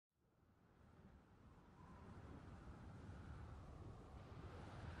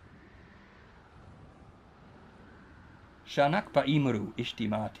Shanakpa imru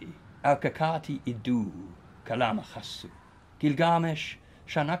ishtimati, al-kakati idu, kalama khassu. Gilgamesh,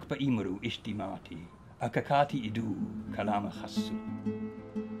 Shanakpa imru ishtimati, al-kakati idu, kalama khassu.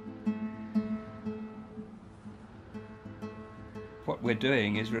 What we're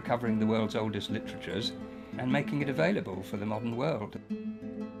doing is recovering the world's oldest literatures and making it available for the modern world.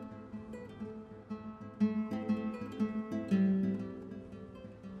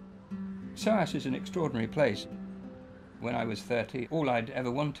 SOAS is an extraordinary place. When I was 30, all I'd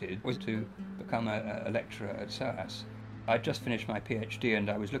ever wanted was to become a lecturer at SOAS. I'd just finished my PhD and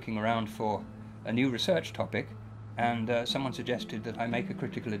I was looking around for a new research topic, and someone suggested that I make a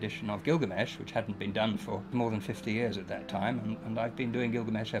critical edition of Gilgamesh, which hadn't been done for more than 50 years at that time, and I've been doing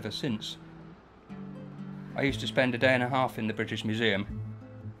Gilgamesh ever since. I used to spend a day and a half in the British Museum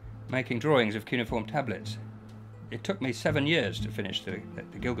making drawings of cuneiform tablets. It took me 7 years to finish the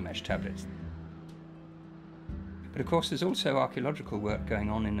Gilgamesh tablets. But of course there's also archaeological work going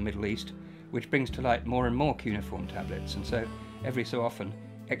on in the Middle East, which brings to light more and more cuneiform tablets, and so every so often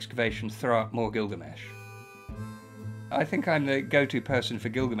excavations throw up more Gilgamesh. I think I'm the go-to person for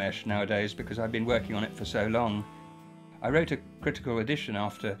Gilgamesh nowadays because I've been working on it for so long. I wrote a critical edition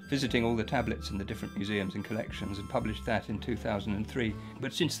after visiting all the tablets in the different museums and collections and published that in 2003.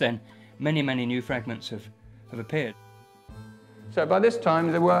 But since then, many new fragments have appeared. So by this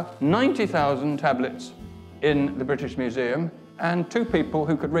time there were 90,000 tablets in the British Museum and 2 people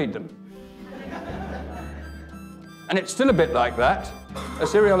who could read them. And it's still a bit like that.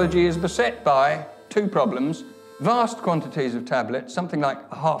 Assyriology is beset by 2 problems: vast quantities of tablets, something like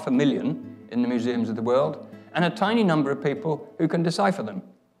 500,000 in the museums of the world, and a tiny number of people who can decipher them.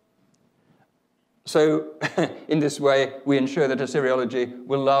 So in this way we ensure that Assyriology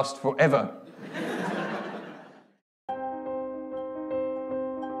will last forever.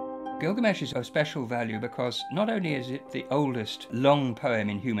 Gilgamesh is of special value because not only is it the oldest long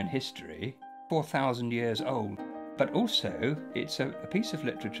poem in human history, 4,000 years old, but also it's a piece of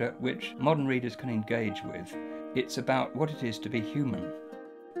literature which modern readers can engage with. It's about what it is to be human,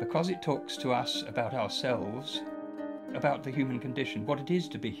 because it talks to us about ourselves, about the human condition, what it is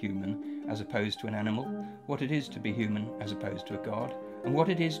to be human as opposed to an animal, what it is to be human as opposed to a god, and what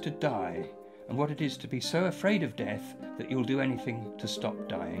it is to die, and what it is to be so afraid of death that you'll do anything to stop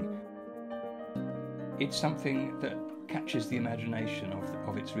dying. It's something that catches the imagination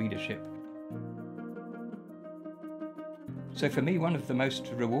of its readership. So for me, one of the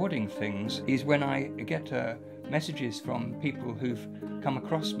most rewarding things is when I get messages from people who've come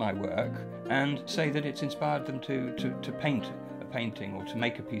across my work and say that it's inspired them to paint a painting or to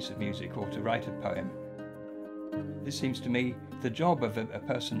make a piece of music or to write a poem. This seems to me the job of a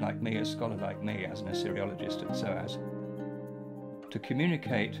person like me, a scholar like me, as an Assyriologist at SOAS, to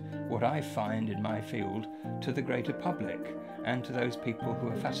communicate what I find in my field to the greater public and to those people who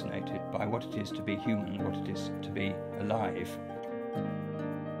are fascinated by what it is to be human, what it is to be alive.